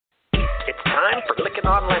It's time for Lykken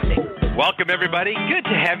on Lending. Welcome, everybody. Good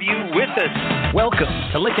to have you with us. Welcome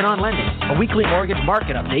to Lykken on Lending, a weekly mortgage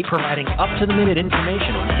market update providing up-to-the-minute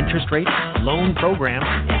information on interest rates, loan programs,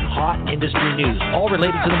 and hot industry news, all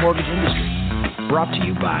related to the mortgage industry. Brought to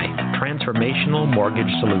you by Transformational Mortgage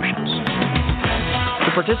Solutions.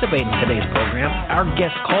 To participate in today's program, our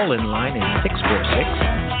guest call-in line is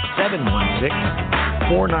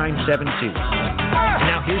 646-716-4972.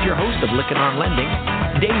 Now here's your host of Lykken on Lending,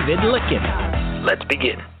 David Lykken. Let's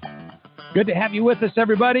begin. Good to have you with us,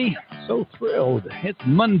 everybody. So thrilled. It's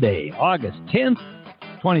Monday, August 10th,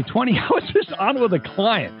 2020. I was just on with a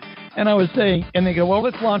client, and I was saying, and they go, well,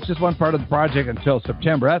 let's launch this one part of the project until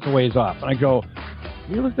September. That's a ways off. And I go,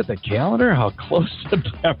 you looked at the calendar, how close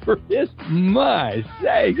September is? My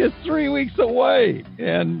sake, it's 3 weeks away.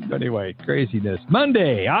 And anyway, craziness.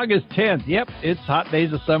 Monday, August 10th. Yep, it's hot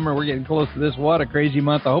days of summer. We're getting close to this. What a crazy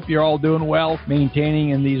month. I hope you're all doing well, maintaining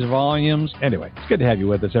in these volumes. Anyway, it's good to have you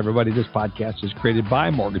with us, everybody. This podcast is created by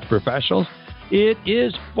mortgage professionals. It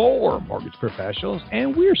is for mortgage professionals,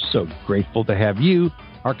 and we're so grateful to have you.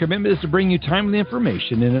 Our commitment is to bring you timely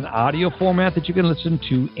information in an audio format that you can listen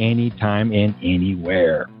to anytime and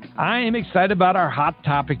anywhere. I am excited about our hot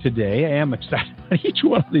topic today. I am excited about each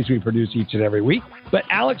one of these we produce each and every week. But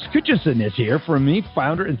Alex Kutchinson is here from me,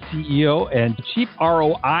 founder and CEO and Chief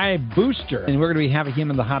ROI Booster. And we're going to be having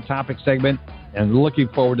him in the hot topic segment and looking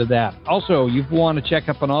forward to that. Also, you want to check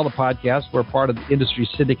up on all the podcasts. We're part of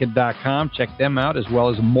industrysyndicate.com. Check them out, as well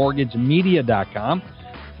as mortgagemedia.com.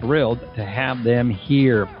 Thrilled to have them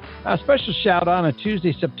here. A special shout out on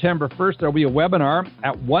Tuesday, September 1st. There will be a webinar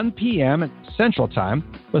at 1 p.m. at Central Time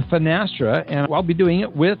with Finastra, and I'll be doing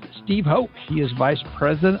it with Steve Hope. He is Vice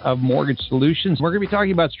President of Mortgage Solutions. We're going to be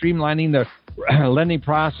talking about streamlining the lending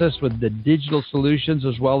process with the digital solutions,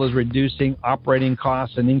 as well as reducing operating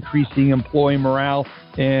costs and increasing employee morale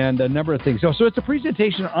and a number of things. So it's a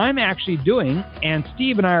presentation I'm actually doing, and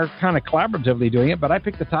Steve and I are kind of collaboratively doing it, but I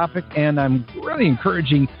picked the topic, and I'm really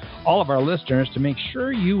encouraging all of our listeners to make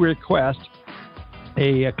sure you request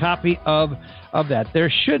a copy of that. There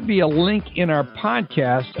should be a link in our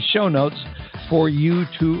podcast show notes for you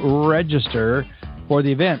to register for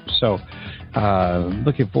the event. So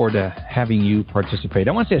looking forward to having you participate.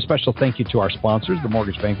 I want to say a special thank you to our sponsors, the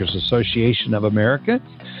Mortgage Bankers Association of America.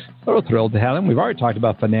 So thrilled to have them. We've already talked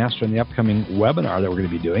about Finastra in the upcoming webinar that we're going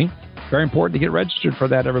to be doing. Very important to get registered for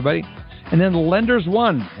that, everybody. And then Lenders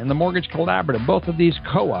One and the Mortgage Collaborative. Both of these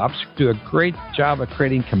co-ops do a great job of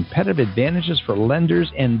creating competitive advantages for lenders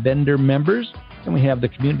and vendor members. And we have the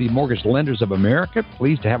Community Mortgage Lenders of America.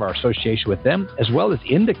 Pleased to have our association with them, as well as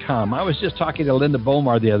Indecom. I was just talking to Linda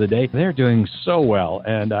Bomar the other day. They're doing so well.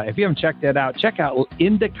 And if you haven't checked that out, check out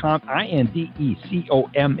Indecom,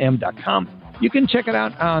 INDECOMM.com. You can check it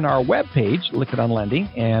out on our webpage, Lykken on Lending,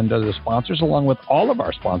 and the sponsors, along with all of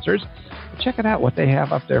our sponsors. Check it out, what they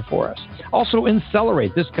have up there for us. Also,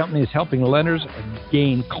 Incelerate. This company is helping lenders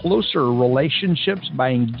gain closer relationships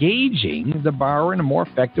by engaging the borrower in a more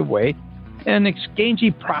effective way and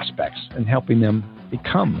exchanging prospects and helping them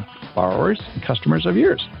become borrowers and customers of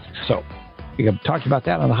yours. So we have talked about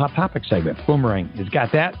that on the Hot Topic segment. Boomerang has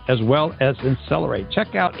got that, as well as Incelerate.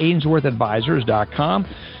 Check out AinsworthAdvisors.com.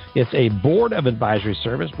 It's a board of advisory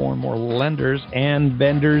service. More and more lenders and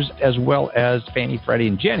vendors, as well as Fannie, Freddie,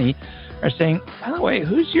 and Jenny, are saying, by the way,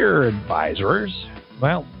 who's your advisors?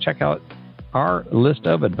 Well, check out our list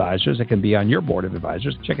of advisors that can be on your board of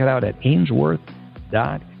advisors. Check it out at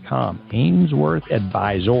Ainsworth.com,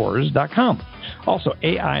 AinsworthAdvisors.com. Also,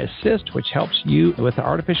 AI Assist, which helps you with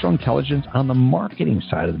artificial intelligence on the marketing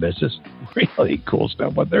side of the business. Really cool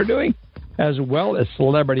stuff what they're doing. As well as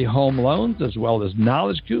Celebrity Home Loans, as well as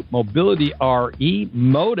Knowledge Coop, Mobility RE,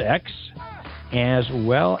 Modex, as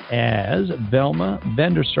well as Velma,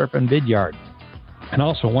 VendorSerp, and Vidyard. And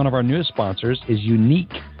also one of our newest sponsors is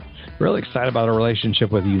Unique. Really excited about our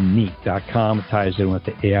relationship with Unique.com. It ties in with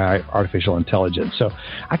the AI, artificial intelligence. So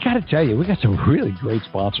I got to tell you, we got some really great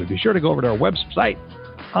sponsors. Be sure to go over to our website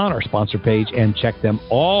on our sponsor page and check them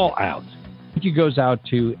all out. Thank you goes out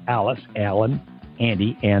to Alice, Alan,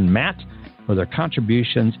 Andy, and Matt for their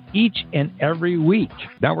contributions each and every week.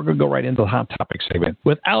 Now we're going to go right into the Hot Topic segment.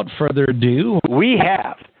 Without further ado, we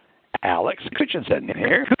have Alex Kutchinson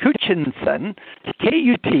here. Kutchinson,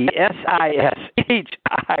 Kutsinson, in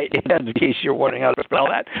case you're wondering how to spell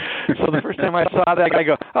that. So the first time I saw that, I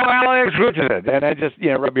go, oh, Alex Kutchinson. And I just,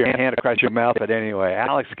 rub your hand across your mouth. But anyway,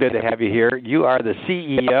 Alex, good to have you here. You are the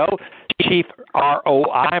CEO, Chief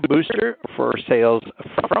ROI Booster for Sales,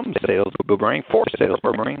 from Sales Boomerang, for Sales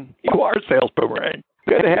Boomerang. You are Sales Boomerang.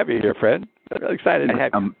 Good to have you here, Fred. I'm really excited to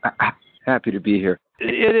have you. I'm happy to be here.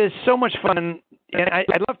 It is so much fun And I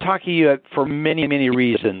love talking to you for many, many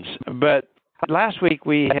reasons. But last week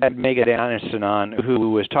we had Megan Aniston on,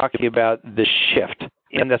 who was talking about the shift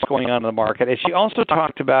that's going on in the market. And she also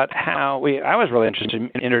talked about how I was really interested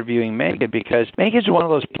in interviewing Megan because Megan's one of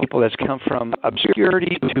those people that's come from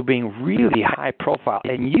obscurity to being really high profile.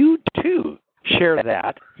 And you, too, share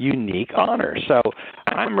that unique honor. So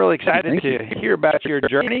I'm really excited to hear about your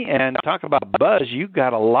journey and talk about buzz. You've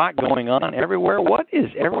got a lot going on everywhere. What is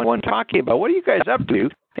everyone talking about? What are you guys up to?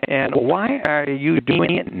 And why are you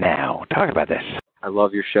doing it now? Talk about this. I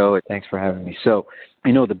love your show. Thanks for having me. So,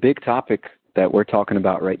 the big topic that we're talking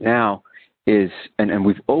about right now is, and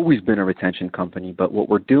we've always been a retention company, but what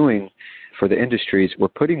we're doing for the industry is we're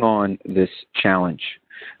putting on this challenge.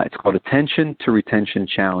 It's called Attention to Retention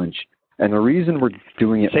Challenge. And the reason we're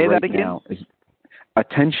doing it right now is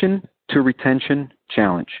Attention to Retention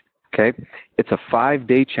Challenge. Okay? It's a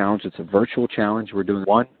 5-day challenge. It's a virtual challenge. We're doing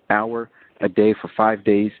 1 hour a day for 5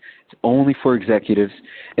 days. It's only for executives.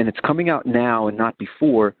 And it's coming out now and not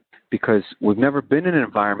before because we've never been in an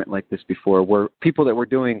environment like this before where people that were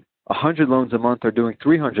doing 100 loans a month are doing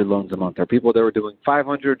 300 loans a month, or people that were doing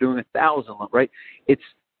 500 are doing 1,000, right? It's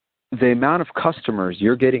the amount of customers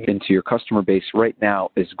you're getting into your customer base right now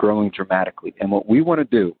is growing dramatically. And what we want to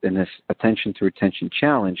do in this Attention to Retention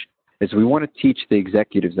Challenge is we want to teach the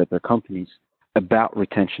executives at their companies about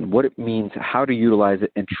retention, what it means, how to utilize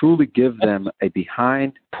it, and truly give them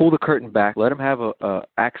pull the curtain back, let them have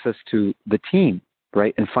access to the team,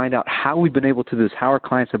 right, and find out how we've been able to do this, how our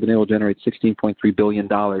clients have been able to generate $16.3 billion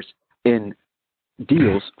in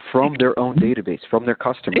deals from their own database, from their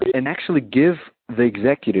customers, and actually give the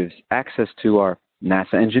executives access to our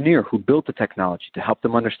NASA engineer who built the technology to help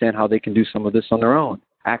them understand how they can do some of this on their own,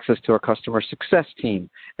 access to our customer success team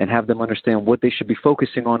and have them understand what they should be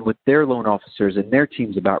focusing on with their loan officers and their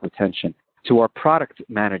teams about retention, to our product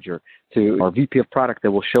manager, to our VP of product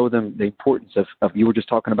that will show them the importance of you were just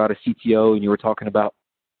talking about a CTO and you were talking about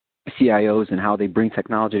CIOs and how they bring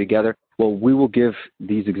technology together. Well, we will give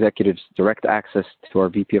these executives direct access to our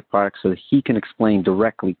VP of product so that he can explain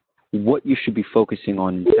directly what you should be focusing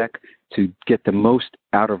on in tech to get the most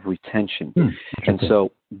out of retention. And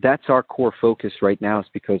so that's our core focus right now, is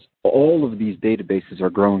because all of these databases are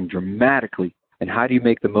growing dramatically. And how do you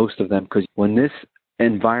make the most of them? Because when this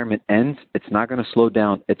environment ends, it's not going to slow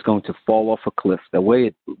down. It's going to fall off a cliff. The way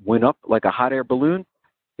it went up like a hot air balloon,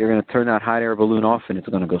 you're going to turn that hot air balloon off and it's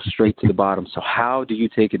going to go straight to the bottom. So how do you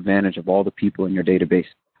take advantage of all the people in your database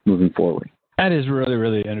moving forward? That is really,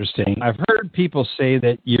 really interesting. I've heard people say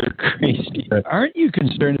that you're crazy, but aren't you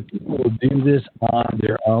concerned that people will do this on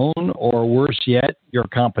their own, or worse yet, your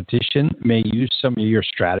competition may use some of your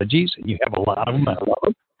strategies? You have a lot of them. I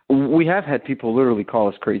love them. We have had people literally call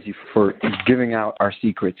us crazy for giving out our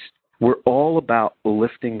secrets. We're all about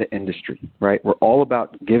lifting the industry, right? We're all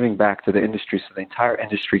about giving back to the industry so the entire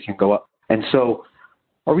industry can go up. And so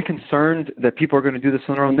are we concerned that people are going to do this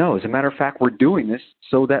on their own? No. As a matter of fact, we're doing this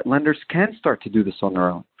so that lenders can start to do this on their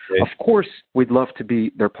own. Right. Of course, we'd love to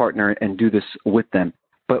be their partner and do this with them,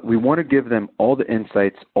 but we want to give them all the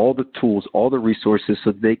insights, all the tools, all the resources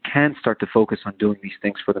so they can start to focus on doing these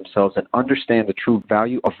things for themselves and understand the true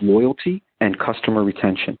value of loyalty and customer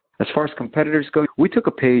retention. As far as competitors go, we took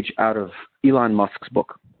a page out of Elon Musk's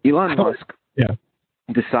book. Elon Musk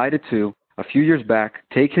decided to, a few years back,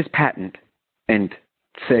 take his patent and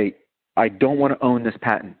say, I don't want to own this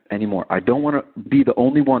patent anymore. I don't want to be the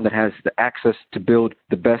only one that has the access to build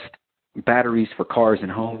the best batteries for cars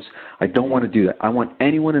and homes. I don't want to do that. I want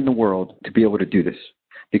anyone in the world to be able to do this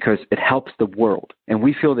because it helps the world. And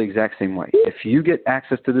we feel the exact same way. If you get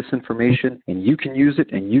access to this information and you can use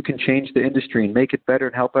it and you can change the industry and make it better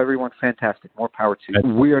and help everyone, fantastic. More power to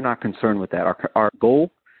you. We are not concerned with that. Our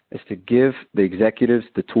goal is to give the executives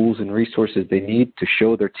the tools and resources they need to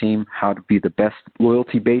show their team how to be the best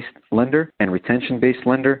loyalty-based lender and retention-based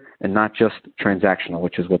lender and not just transactional,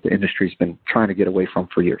 which is what the industry's been trying to get away from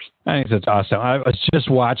for years. I think that's awesome. I was just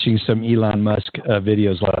watching some Elon Musk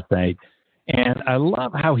videos last night, and I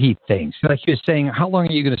love how he thinks. Like he was saying, how long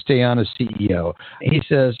are you going to stay on as CEO? He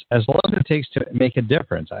says, as long as it takes to make a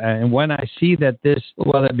difference. And when I see that this,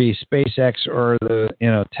 whether it be SpaceX or the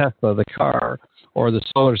Tesla, the car, or the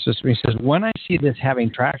solar system, he says, when I see this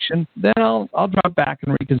having traction, then I'll drop back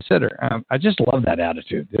and reconsider. I just love that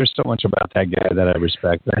attitude. There's so much about that guy that I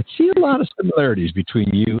respect. I see a lot of similarities between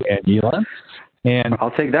you and Elon. And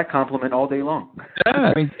I'll take that compliment all day long.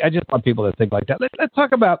 I just want people to think like that. Let's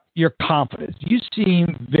talk about your confidence. You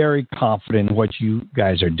seem very confident in what you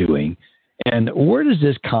guys are doing. And where does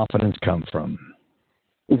this confidence come from?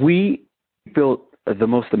 We built the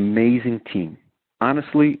most amazing team.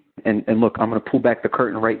 Honestly, and look, I'm going to pull back the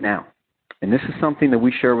curtain right now. and this is something that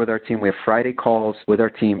we share with our team. We have Friday calls with our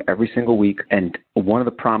team every single week, and one of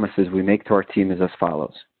the promises we make to our team is as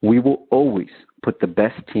follows. We will always put the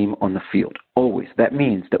best team on the field. Always. That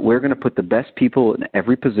means that we're going to put the best people in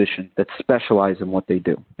every position that specialize in what they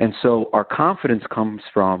do. And so our confidence comes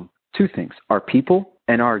from two things, our people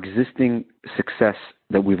and our existing success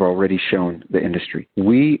that we've already shown the industry.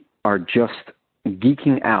 We are just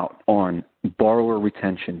geeking out on borrower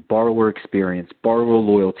retention, borrower experience, borrower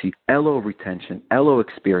loyalty, LO retention, LO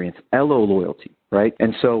experience, LO loyalty, right?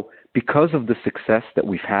 And so because of the success that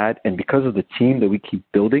we've had and because of the team that we keep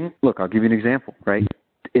building, look, I'll give you an example, right?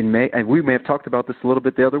 In May, and we may have talked about this a little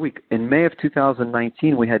bit the other week. In May of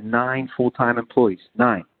 2019, we had 9 full-time employees,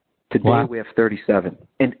 9. Today, wow. We have 37.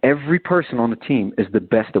 And every person on the team is the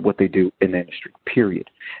best at what they do in the industry, period.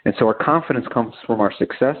 And so our confidence comes from our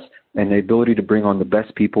success and the ability to bring on the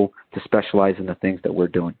best people to specialize in the things that we're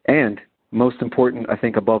doing. And most important, I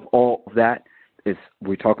think, above all of that, is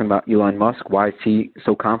we're talking about Elon Musk. Why is he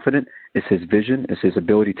so confident? It's his vision. It's his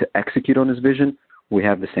ability to execute on his vision. We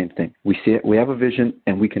have the same thing. We see it. We have a vision,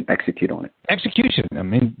 and we can execute on it. Execution. I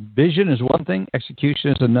mean, vision is one thing.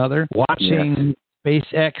 Execution is another. Watching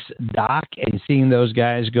SpaceX dock and seeing those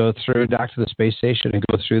guys dock to the space station and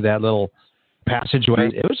go through that little passageway.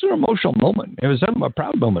 It was an emotional moment. It was a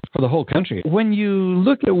proud moment for the whole country. When you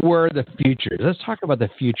look at where the future, let's talk about the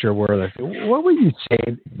future. What would you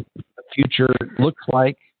say future looks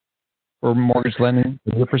like for mortgage lending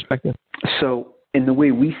from your perspective? So in the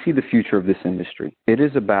way we see the future of this industry, it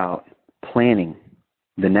is about planning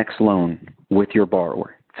the next loan with your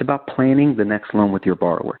borrower. It's about planning the next loan with your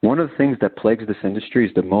borrower. One of the things that plagues this industry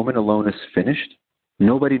is the moment a loan is finished,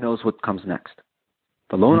 nobody knows what comes next.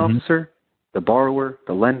 The loan officer, the borrower,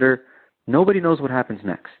 the lender, nobody knows what happens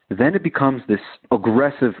next. Then it becomes this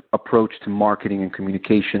aggressive approach to marketing and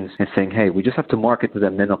communications and saying, hey, we just have to market to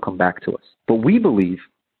them, then they'll come back to us. But we believe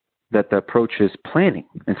that the approach is planning.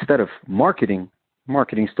 Instead of marketing,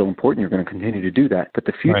 marketing is still important. You're going to continue to do that. But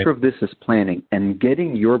the future of this is planning and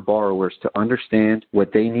getting your borrowers to understand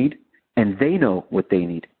what they need and they know what they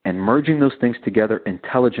need and merging those things together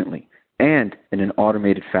intelligently and in an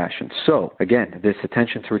automated fashion. So again, this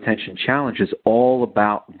attention to retention challenge is all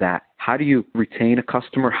about that. How do you retain a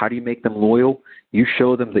customer? How do you make them loyal? You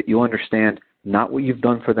show them that you understand not what you've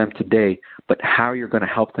done for them today, but how you're going to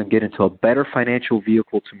help them get into a better financial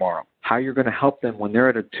vehicle tomorrow. How you're going to help them when they're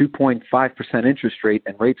at a 2.5% interest rate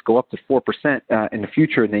and rates go up to 4% in the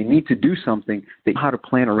future and they need to do something, that how to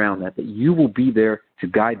plan around that you will be there to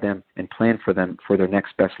guide them and plan for them for their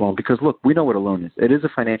next best loan. Because look, we know what a loan is. It is a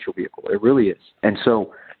financial vehicle. It really is. And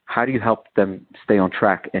so how do you help them stay on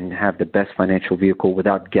track and have the best financial vehicle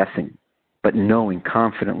without guessing, but knowing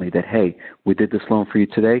confidently that, hey, we did this loan for you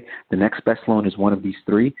today. The next best loan is one of these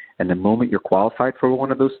 3. And the moment you're qualified for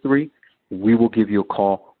one of those 3, we will give you a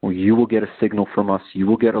call or you will get a signal from us. You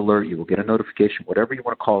will get alert. You will get a notification, whatever you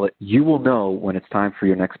want to call it. You will know when it's time for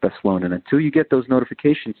your next best loan. And until you get those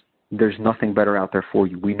notifications, there's nothing better out there for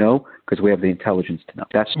you. We know because we have the intelligence to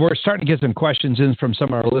know. We're starting to get some questions in from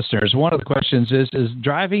some of our listeners. One of the questions is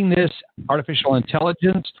driving this artificial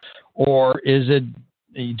intelligence or is it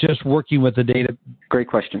just working with the data? Great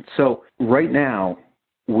question. So right now,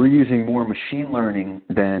 we're using more machine learning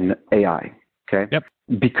than AI, okay? Yep.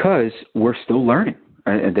 Because we're still learning.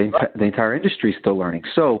 And the entire industry is still learning.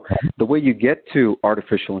 So the way you get to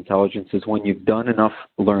artificial intelligence is when you've done enough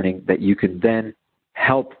learning that you can then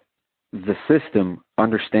help the system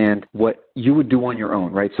understand what you would do on your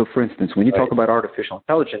own, right? So for instance, when you talk about artificial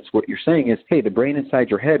intelligence, what you're saying is, hey, the brain inside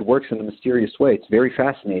your head works in a mysterious way. It's very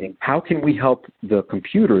fascinating. How can we help the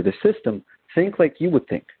computer, the system, think like you would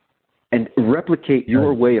think and replicate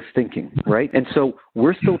your way of thinking, right? And so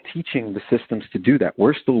we're still teaching the systems to do that.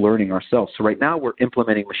 We're still learning ourselves. So right now we're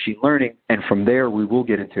implementing machine learning, and from there we will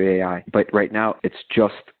get into AI. But right now it's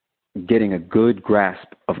just getting a good grasp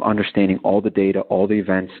of understanding all the data, all the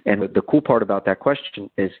events. And the cool part about that question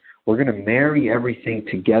is we're going to marry everything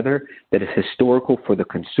together that is historical for the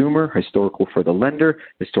consumer, historical for the lender,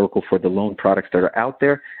 historical for the loan products that are out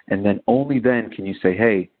there. And then only then can you say,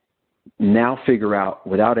 hey, now figure out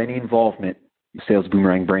without any involvement, sales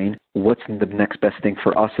boomerang brain, what's the next best thing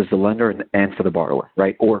for us as the lender and for the borrower,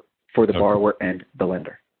 right? Or for the borrower and the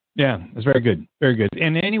lender. Yeah, that's very good. Very good.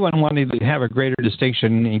 And anyone wanting to have a greater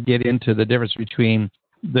distinction and get into the difference between,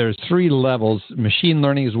 there's 3 levels. Machine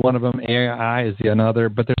learning is one of them. AI is the another,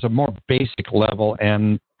 but there's a more basic level,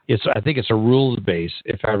 and I think it's a rules base,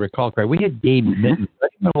 if I recall correctly. We had Gabe Mitten.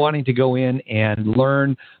 Anyone wanting to go in and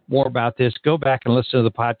learn more about this, go back and listen to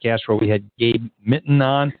the podcast where we had Gabe Mitten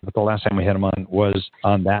on. But the last time we had him on was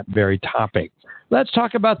on that very topic. Let's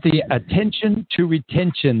talk about the Attention to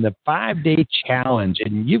Retention, the 5-day challenge.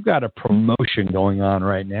 And you've got a promotion going on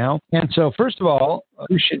right now. And so, first of all,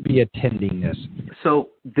 who should be attending this? So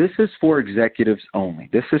this is for executives only.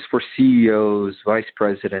 This is for CEOs, vice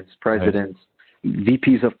presidents, presidents,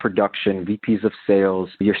 VPs of production, VPs of sales,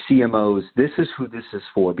 your CMOs. This is who this is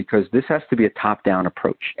for, because this has to be a top-down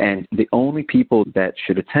approach. And the only people that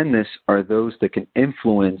should attend this are those that can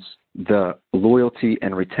influence the loyalty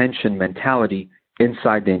and retention mentality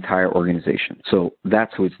inside the entire organization. So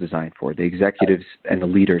that's who it's designed for, the executives and the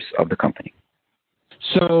leaders of the company.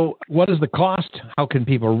 So what is the cost? How can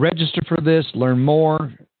people register for this, learn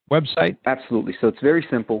more? Website? Absolutely. So it's very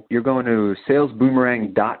simple. You're going to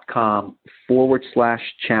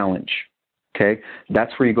salesboomerang.com/challenge. Okay.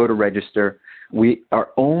 That's where you go to register. We are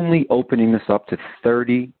only opening this up to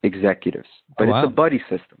 30 executives, but It's a buddy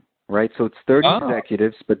system, right? So it's 30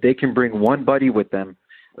 executives, but they can bring one buddy with them,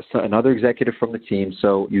 another executive from the team.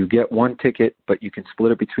 So you get one ticket, but you can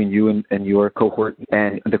split it between you and your cohort.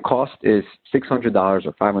 And the cost is $600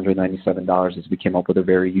 or $597 as we came up with a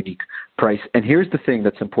very unique price. And here's the thing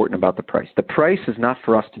that's important about the price. The price is not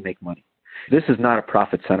for us to make money. This is not a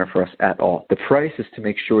profit center for us at all. The price is to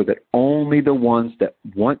make sure that only the ones that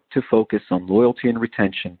want to focus on loyalty and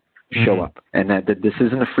retention show up, and that this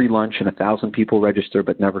isn't a free lunch and 1,000 people register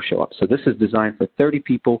but never show up. So this is designed for 30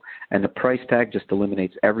 people, and the price tag just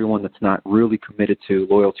eliminates everyone that's not really committed to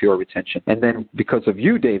loyalty or retention. And then because of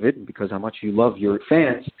you, David, because how much you love your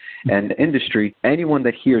fans and the industry, anyone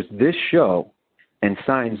that hears this show and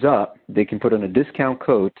signs up, they can put in a discount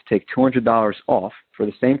code to take $200 off for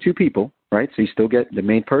the same two people, right? So you still get the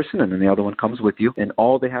main person, and then the other one comes with you, and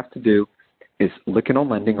all they have to do is Lykken on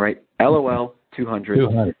Lending, right? LOL 200,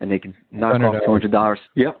 and they can knock off $200.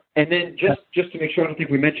 Yep. And then just to make sure, I don't think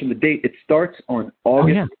we mentioned the date. It starts on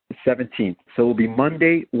August 17th. So it will be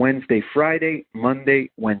Monday, Wednesday, Friday, Monday,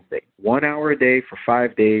 Wednesday. 1 hour a day for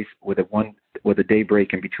 5 days with a day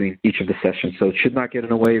break in between each of the sessions. So it should not get in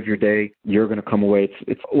the way of your day. You're going to come away.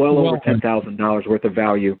 It's well over $10,000 worth of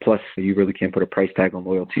value. Plus, you really can't put a price tag on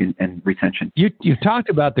loyalty and retention. You talked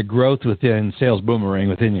about the growth within Sales Boomerang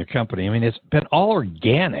within your company. I mean, it's been all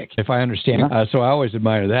organic, if I understand. So I always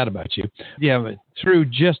admire that about you. Yeah, but through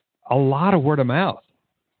just a lot of word of mouth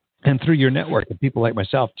and through your network of people like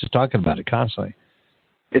myself just talking about it constantly.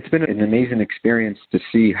 It's been an amazing experience to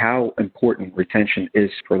see how important retention is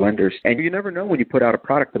for lenders. And you never know when you put out a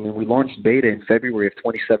product. I mean, we launched beta in February of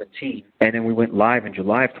 2017, and then we went live in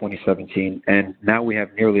July of 2017. And now we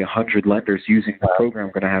have nearly 100 lenders using the program.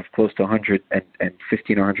 We're going to have close to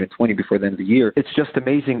 115 or 120 before the end of the year. It's just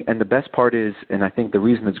amazing. And the best part is, and I think the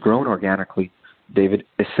reason it's grown organically, David,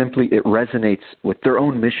 is simply it resonates with their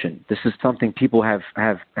own mission. This is something people have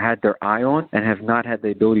had their eye on and have not had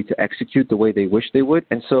the ability to execute the way they wish they would.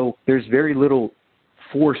 And so there's very little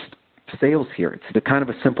forced sales here. It's the kind of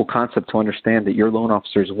a simple concept to understand that your loan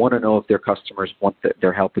officers want to know if their customers want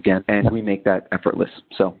their help again, and we make that effortless.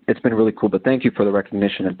 So it's been really cool. But thank you for the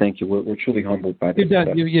recognition, and thank you. We're truly humbled by this.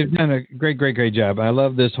 You've done a great job. I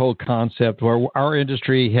love this whole concept where our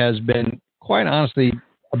industry has been, quite honestly,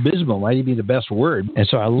 abysmal might be the best word. And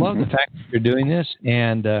so I love the fact that you're doing this.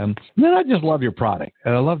 And then I just love your product.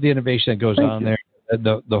 And I love the innovation that goes on there,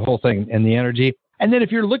 the whole thing and the energy. And then if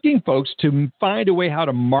you're looking, folks, to find a way how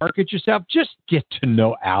to market yourself, just get to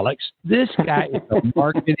know Alex. This guy is a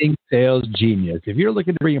marketing sales genius. If you're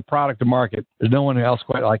looking to bring a product to market, there's no one else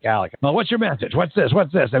quite like Alex. Well, what's your message? What's this?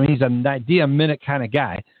 What's this? I mean, he's an idea minute kind of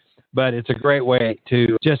guy. But it's a great way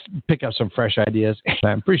to just pick up some fresh ideas.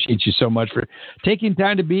 I appreciate you so much for taking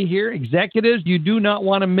time to be here. Executives, you do not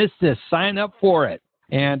want to miss this. Sign up for it.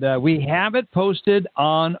 And we have it posted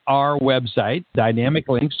on our website, dynamic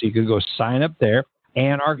links, so you can go sign up there.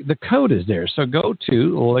 And the code is there. So go to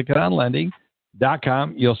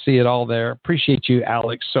LykkenOnLending.com. You'll see it all there. Appreciate you,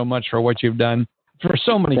 Alex, so much for what you've done for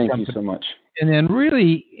so many companies. Thank you so much. And then it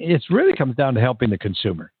really comes down to helping the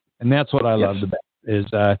consumer. And that's what I love the best. Is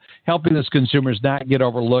helping those consumers not get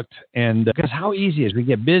overlooked. And because how easy is we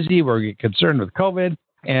get busy, we get concerned with COVID,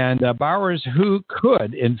 and borrowers who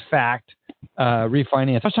could, in fact,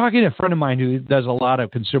 refinance. I was talking to a friend of mine who does a lot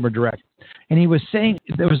of consumer direct, and he was saying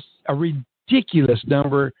there was a ridiculous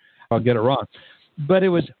number, I'll get it wrong, but it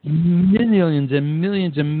was millions and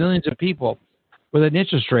millions and millions of people with an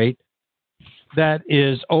interest rate that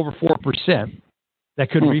is over 4%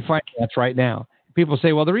 that could refinance right now. People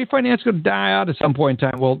say, well, the refinance is going to die out at some point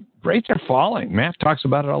in time. Well, rates are falling. Matt talks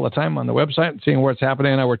about it all the time on the website and seeing where it's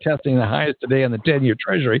happening. I know we're testing the highest today on the 10-year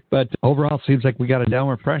Treasury, but overall it seems like we got a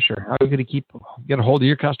downward pressure. How are we going to get a hold of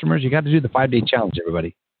your customers? You got to do the 5-day challenge,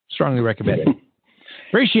 everybody. Strongly recommend it.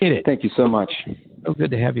 Appreciate it. Thank you so much. So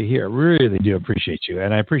good to have you here. Really do appreciate you,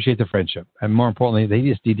 and I appreciate the friendship. And more importantly, they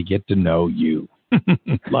just need to get to know you.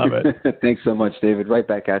 Love it. Thanks so much, David. Right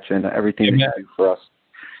back at you and everything that you do for us.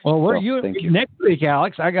 Well, thank you. Next week,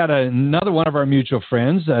 Alex, I got another one of our mutual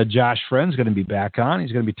friends, Josh Friend's going to be back on.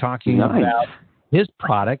 He's going to be talking about his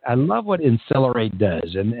product. I love what Incelerate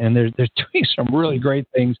does, and they're doing some really great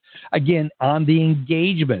things, again, on the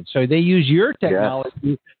engagement. So they use your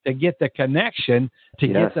technology to get the connection, to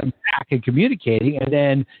get them back and communicating, and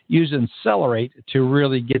then use Incelerate to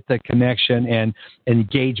really get the connection and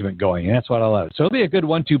engagement going. And that's what I love. So it'll be a good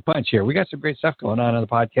 1-2 punch here. We got some great stuff going on the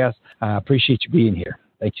podcast. I appreciate you being here.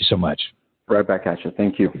 Thank you so much. Right back at you.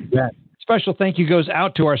 Thank you. Yeah. Special thank you goes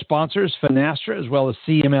out to our sponsors, Finastra, as well as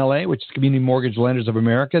CMLA, which is Community Mortgage Lenders of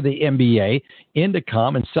America, the MBA,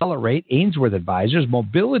 Indicom, Incelerate, Ainsworth Advisors,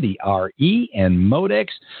 Mobility RE, and Modex,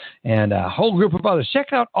 and a whole group of others.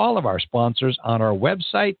 Check out all of our sponsors on our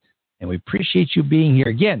website, and we appreciate you being here.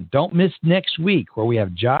 Again, don't miss next week where we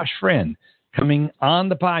have Josh Friend coming on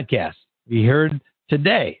the podcast. We heard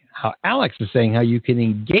today how Alex is saying how you can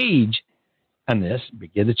engage on this.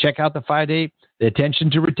 Begin to check out the 5-day, the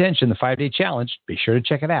Attention to Retention, the 5-day challenge. Be sure to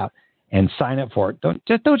check it out and sign up for it. Don't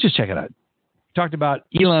just check it out. We talked about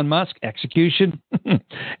Elon Musk, execution.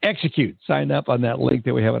 Execute. Sign up on that link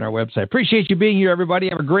that we have on our website. Appreciate you being here, everybody.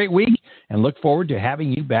 Have a great week and look forward to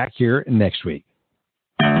having you back here next week.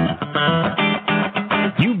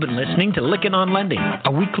 You've been listening to Lykken on Lending,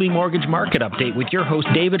 a weekly mortgage market update with your host,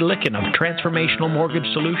 David Lykken of Transformational Mortgage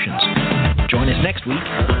Solutions. Join us next week,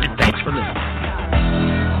 and thanks for listening.